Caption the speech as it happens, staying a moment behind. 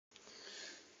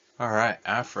All right,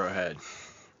 Afrohead.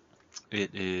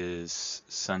 It is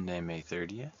Sunday, May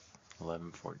 30th,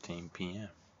 11:14 p.m.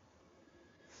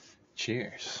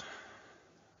 Cheers.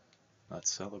 Let's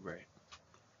celebrate.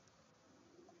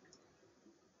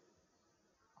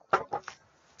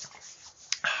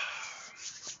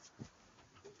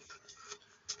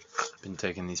 Been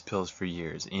taking these pills for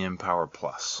years. EM Power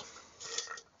Plus.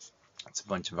 It's a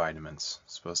bunch of vitamins.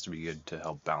 It's supposed to be good to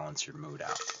help balance your mood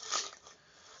out.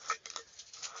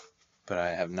 But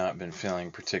I have not been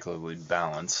feeling particularly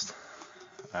balanced.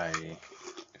 I've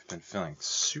been feeling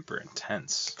super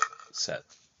intense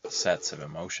sets of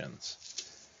emotions.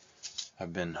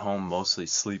 I've been home mostly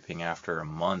sleeping after a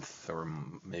month or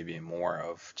maybe more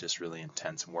of just really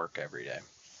intense work every day.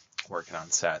 Working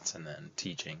on sets and then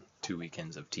teaching, 2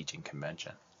 weekends of teaching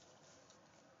convention.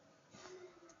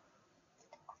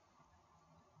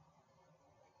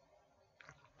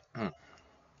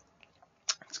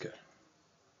 That's good.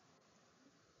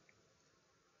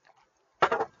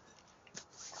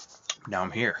 Now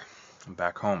I'm here. I'm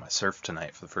back home. I surfed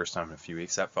tonight for the first time in a few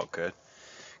weeks. That felt good.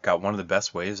 Got one of the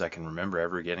best waves I can remember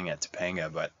ever getting at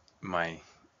Topanga, but my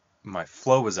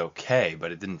flow was okay,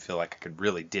 but it didn't feel like I could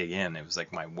really dig in. It was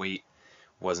like my weight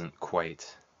wasn't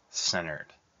quite centered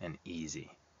and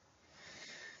easy.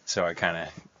 So I kind of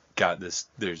got this.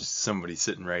 There's somebody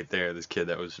sitting right there, this kid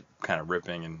that was kind of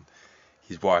ripping, and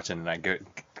he's watching, and I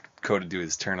go to do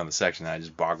his turn on the section, and I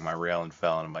just bogged my rail and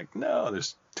fell, and I'm like, no,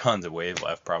 there's tons of wave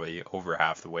left, probably over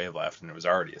half the wave left, and it was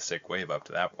already a sick wave up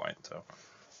to that point. So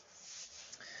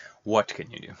what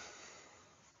can you do?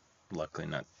 Luckily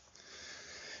not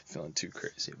feeling too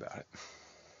crazy about it.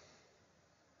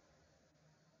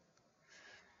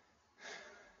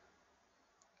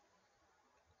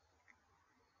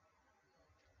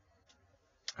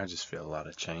 I just feel a lot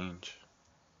of change.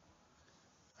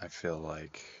 I feel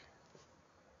like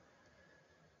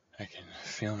I can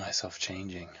feel myself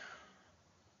changing.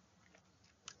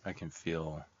 I can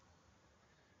feel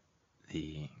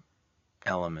the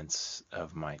elements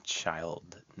of my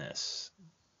childness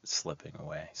slipping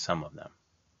away, some of them.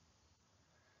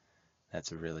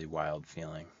 That's a really wild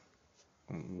feeling.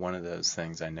 One of those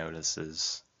things I notice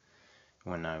is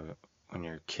when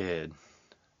you're a kid,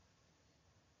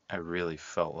 I really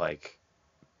felt like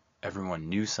everyone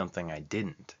knew something I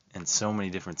didn't in so many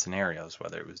different scenarios,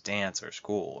 whether it was dance or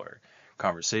school or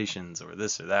conversations or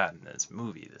this or that, and this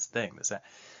movie, this thing, this that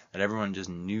everyone just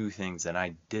knew things that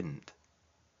I didn't.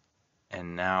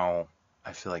 And now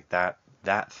I feel like that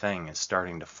thing is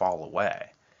starting to fall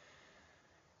away.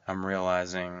 I'm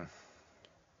realizing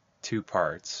two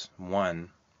parts. One,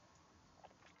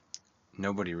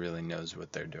 nobody really knows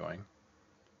what they're doing.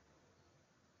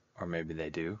 Or maybe they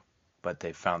do, but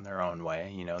they found their own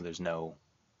way. There's no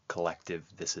collective,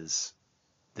 this is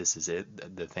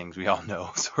it, the things we all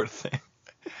know sort of thing.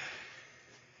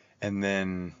 And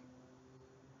then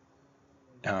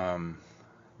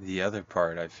the other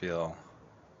part I feel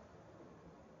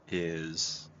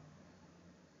is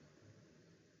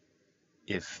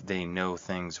if they know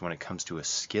things when it comes to a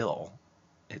skill,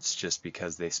 it's just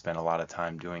because they spent a lot of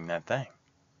time doing that thing.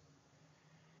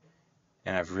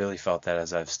 And I've really felt that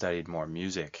as I've studied more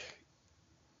music,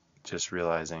 just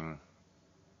realizing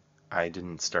I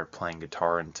didn't start playing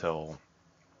guitar until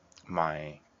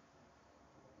my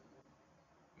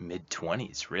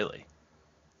mid-20s, really.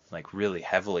 Like really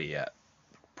heavily at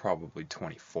probably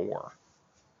 24.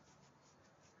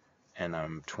 And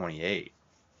I'm 28.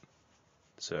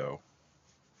 So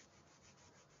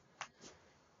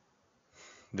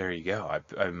there you go.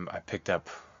 I picked up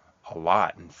a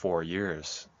lot in 4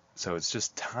 years. So it's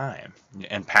just time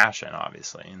and passion,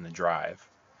 obviously, and the drive.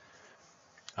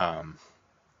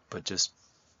 But just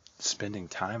spending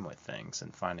time with things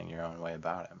and finding your own way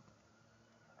about it.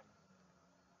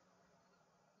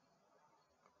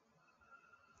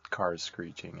 Cars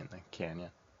screeching in the canyon.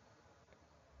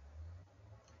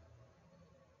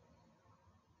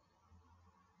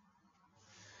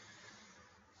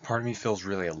 Part of me feels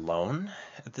really alone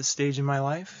at this stage in my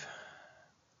life.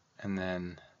 And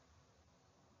then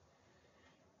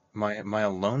my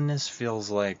aloneness feels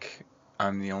like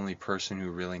I'm the only person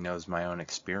who really knows my own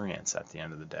experience at the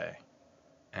end of the day.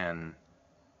 And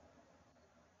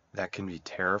that can be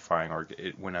terrifying. Or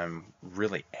when I'm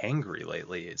really angry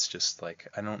lately, it's just like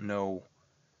I don't know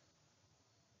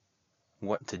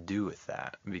what to do with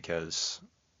that because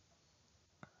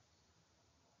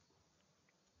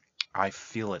I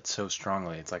feel it so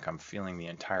strongly. It's like I'm feeling the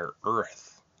entire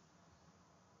earth.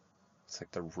 It's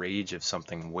like the rage of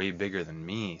something way bigger than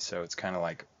me. So it's kind of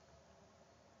like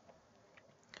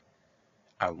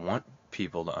I want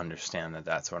people to understand that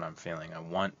that's what I'm feeling.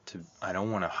 I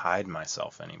don't want to hide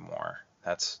myself anymore.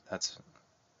 That's a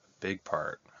big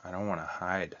part. I don't want to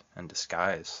hide and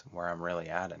disguise where I'm really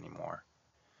at anymore.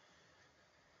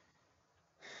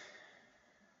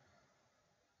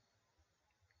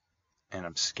 And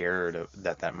I'm scared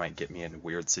that might get me into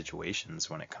weird situations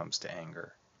when it comes to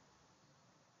anger,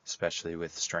 especially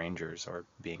with strangers or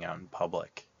being out in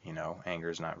public. Anger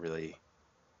is not really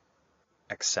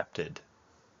accepted.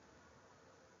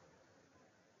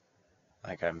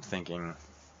 Like, I'm thinking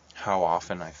how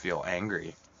often I feel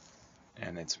angry,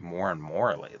 and it's more and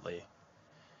more lately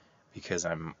because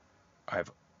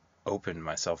I've opened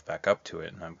myself back up to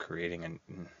it, and I'm creating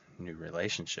a new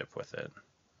relationship with it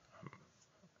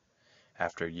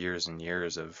after years and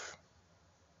years of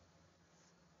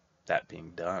that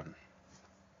being done.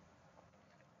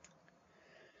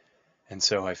 And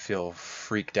so I feel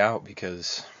freaked out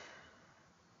because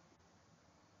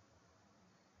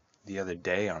the other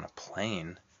day on a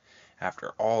plane,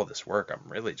 after all this work,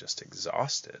 I'm really just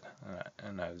exhausted,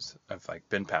 and I've like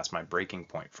been past my breaking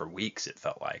point for weeks, it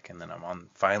felt like, and then I'm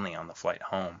finally on the flight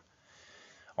home,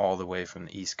 all the way from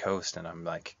the East Coast, and I'm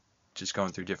like just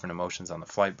going through different emotions on the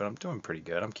flight, but I'm doing pretty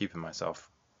good. I'm keeping myself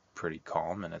pretty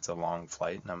calm, and it's a long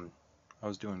flight, and I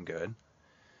was doing good,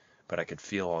 but I could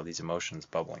feel all these emotions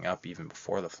bubbling up even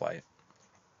before the flight.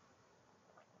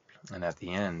 And at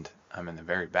the end, I'm in the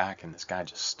very back, and this guy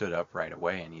just stood up right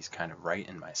away, and he's kind of right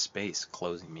in my space,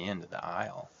 closing me into the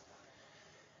aisle.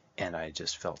 And I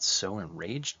just felt so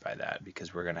enraged by that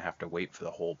because we're going to have to wait for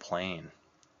the whole plane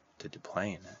to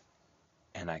deplane.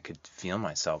 And I could feel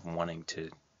myself wanting to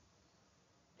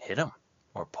hit him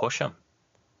or push him.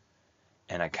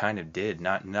 And I kind of did,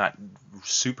 not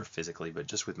super physically, but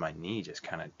just with my knee, just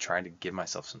kind of trying to give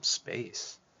myself some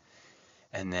space.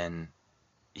 And then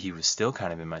he was still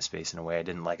kind of in my space in a way I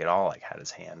didn't like at all, like had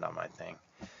his hand on my thing.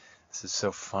 This is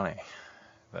so funny,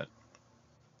 but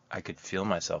I could feel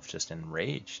myself just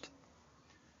enraged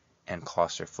and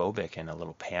claustrophobic and a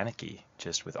little panicky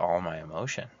just with all my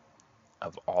emotion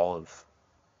of all of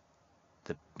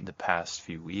the past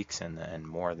few weeks and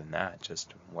more than that,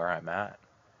 just where I'm at.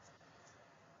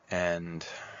 And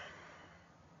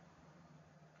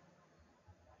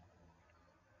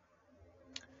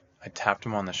I tapped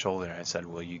him on the shoulder and I said,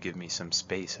 "Will you give me some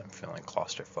space? I'm feeling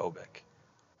claustrophobic."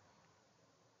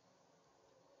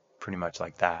 Pretty much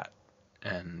like that.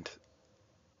 And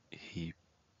he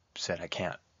said, "I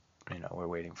can't. We're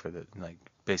waiting for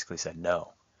basically said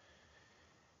no."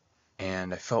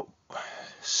 And I felt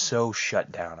so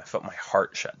shut down. I felt my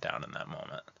heart shut down in that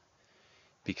moment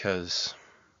because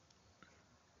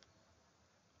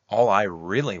all I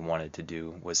really wanted to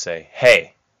do was say,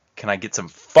 "Hey, can I get some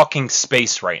fucking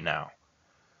space right now?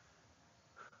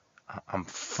 I'm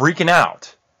freaking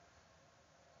out."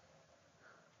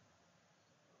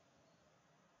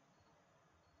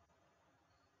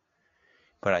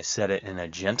 But I said it in a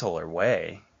gentler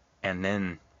way, and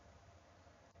then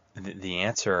the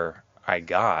answer I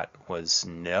got was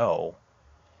no.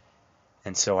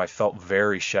 And so I felt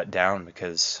very shut down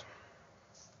because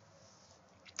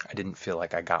I didn't feel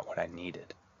like I got what I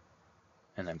needed.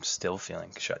 And I'm still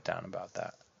feeling shut down about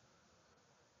that.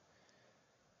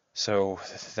 So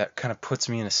that kind of puts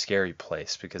me in a scary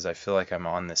place because I feel like I'm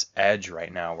on this edge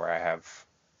right now where I have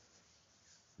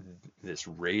this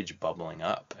rage bubbling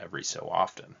up every so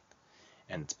often.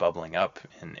 And it's bubbling up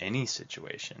in any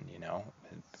situation,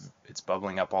 It's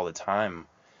bubbling up all the time,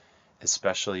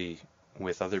 especially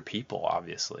with other people,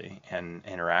 obviously, and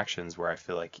interactions where I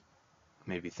feel like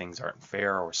maybe things aren't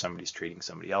fair or somebody's treating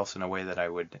somebody else in a way that I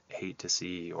would hate to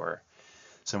see, or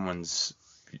someone's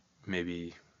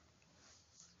maybe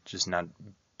just not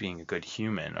being a good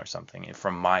human or something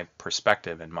from my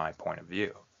perspective and my point of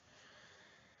view.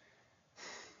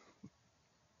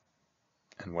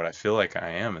 And what I feel like I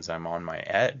am is I'm on my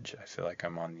edge. I feel like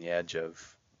I'm on the edge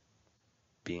of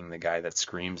being the guy that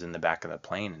screams in the back of the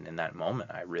plane. And in that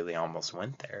moment, I really almost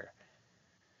went there.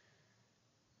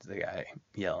 The guy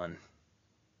yelling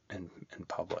in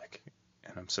public.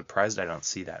 And I'm surprised I don't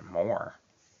see that more.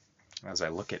 As I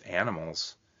look at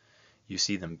animals, you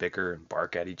see them bicker and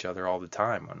bark at each other all the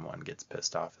time when one gets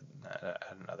pissed off at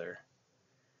another.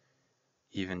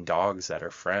 Even dogs that are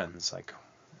friends, like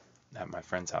at my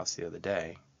friend's house the other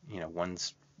day,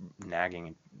 one's nagging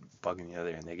and bugging the other,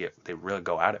 and they really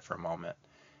go at it for a moment,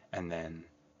 and then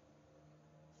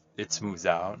it smooths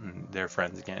out and they're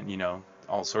friends again.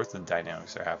 All sorts of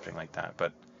dynamics are happening like that.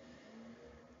 But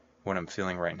what I'm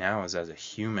feeling right now is, as a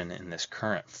human in this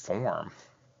current form,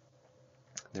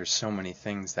 there's so many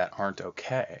things that aren't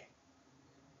okay.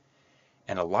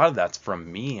 And a lot of that's from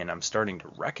me, and I'm starting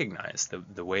to recognize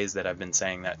the ways that I've been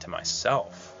saying that to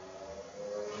myself.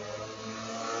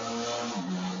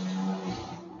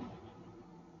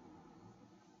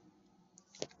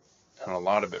 And a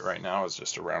lot of it right now is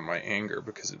just around my anger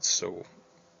because it's so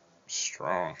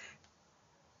strong.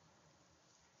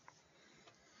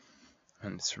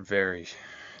 And it's very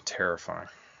terrifying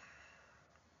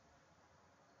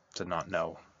to not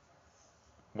know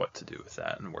what to do with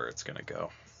that and where it's going to go.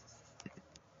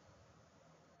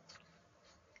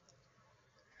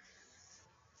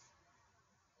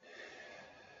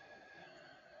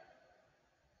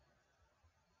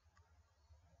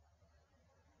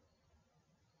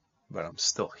 But I'm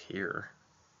still here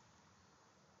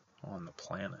on the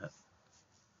planet.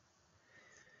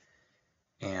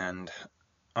 And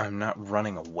I'm not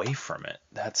running away from it.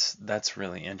 That's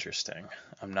really interesting.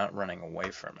 I'm not running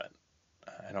away from it.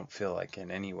 I don't feel like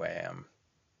in any way I'm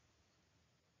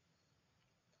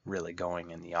really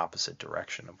going in the opposite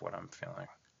direction of what I'm feeling.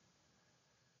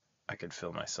 I could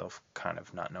feel myself kind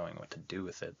of not knowing what to do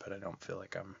with it, but I don't feel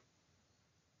like I'm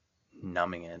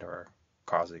numbing it or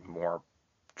causing more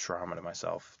trauma to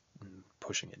myself and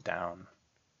pushing it down.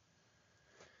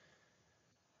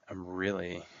 I'm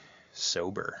really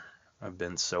sober. I've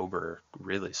been sober,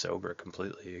 really sober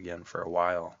completely again for a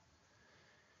while.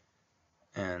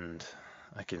 And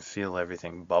I can feel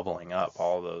everything bubbling up,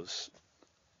 all those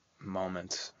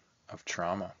moments of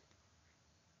trauma.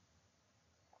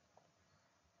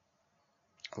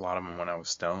 A lot of them when I was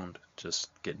stoned, just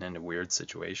getting into weird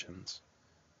situations.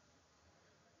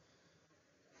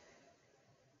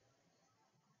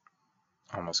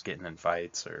 Almost getting in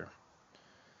fights or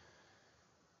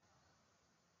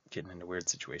getting into weird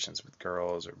situations with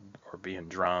girls or being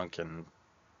drunk and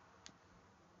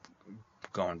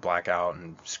going blackout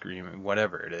and screaming,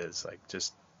 whatever it is, like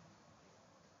just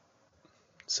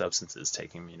substances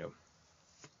taking me to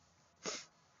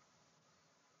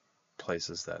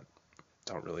places that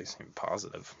don't really seem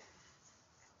positive.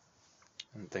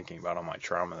 And thinking about all my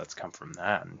trauma that's come from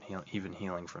that and even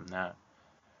healing from that.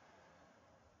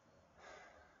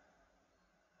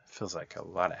 It feels like a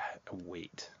lot of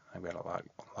weight. I've got a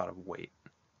lot of weight.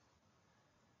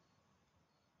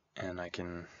 And I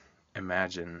can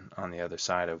imagine on the other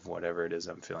side of whatever it is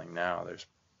I'm feeling now, there's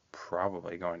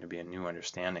probably going to be a new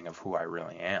understanding of who I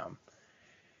really am.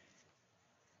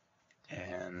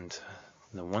 And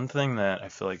the one thing that I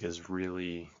feel like is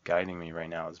really guiding me right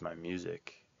now is my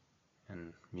music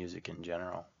and music in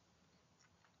general.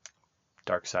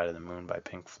 Dark Side of the Moon by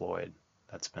Pink Floyd.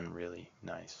 That's been really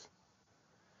nice.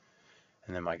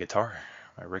 And then my guitar,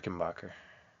 my Rickenbacker.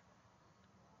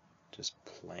 Just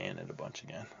playing it a bunch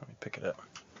again. Let me pick it up.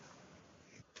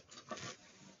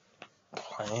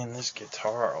 Playing this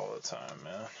guitar all the time,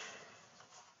 man.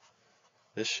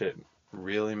 This shit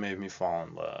really made me fall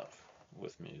in love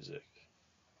with music.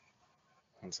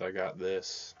 Once I got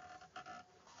this,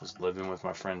 was living with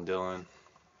my friend Dylan,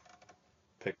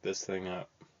 picked this thing up,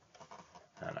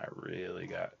 and I really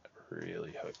got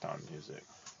hooked on music.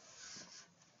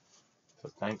 So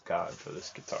thank God for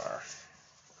this guitar.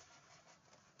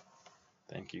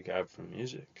 Thank you, God, for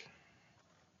music.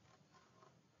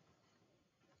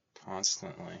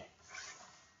 Constantly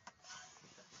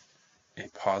a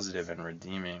positive and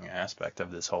redeeming aspect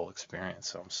of this whole experience,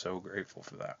 so I'm so grateful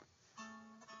for that.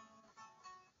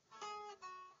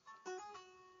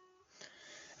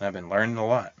 And I've been learning a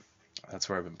lot. That's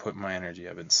where I've been putting my energy.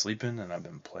 I've been sleeping and I've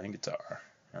been playing guitar.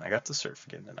 And I got to surf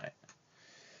again tonight.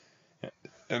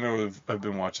 And I've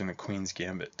been watching The Queen's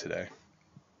Gambit today.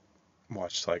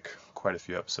 Watched like quite a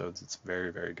few episodes. It's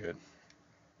very, very good.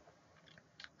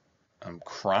 I'm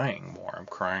crying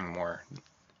more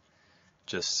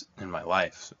just in my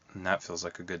life. And that feels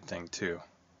like a good thing too.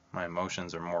 My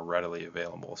emotions are more readily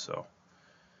available, so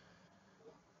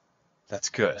that's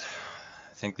good.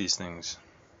 I think these things,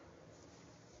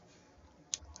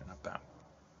 they're not bad.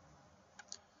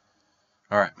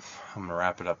 All right, I'm gonna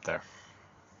wrap it up there.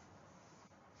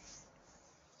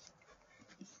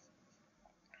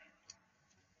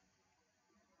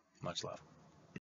 Much love.